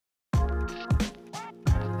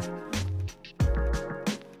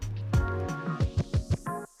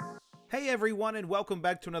Hey everyone, and welcome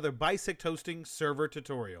back to another BisectHosting server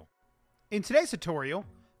tutorial. In today's tutorial,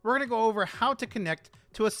 we're going to go over how to connect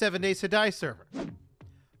to a 7 Days to Die server.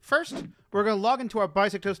 First, we're going to log into our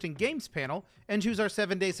BisectHosting Games panel and choose our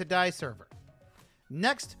 7 Days to Die server.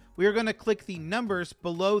 Next, we are going to click the numbers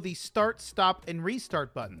below the Start, Stop, and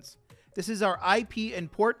Restart buttons. This is our IP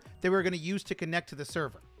and port that we're going to use to connect to the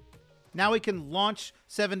server. Now we can launch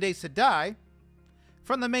 7 Days to Die.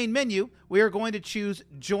 From the main menu, we are going to choose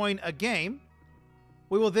Join a Game.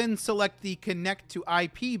 We will then select the Connect to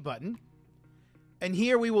IP button. And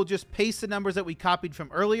here we will just paste the numbers that we copied from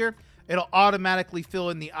earlier. It'll automatically fill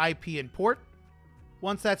in the IP and port.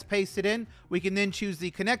 Once that's pasted in, we can then choose the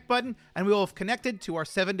Connect button, and we will have connected to our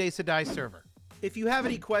 7 Days to Die server. If you have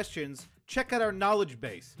any questions, check out our knowledge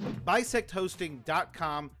base,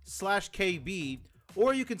 bisecthosting.com/KB,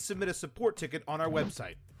 or you can submit a support ticket on our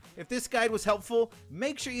website. If this guide was helpful,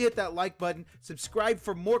 make sure you hit that like button, subscribe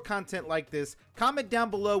for more content like this, comment down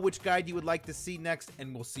below which guide you would like to see next,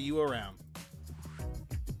 and we'll see you around.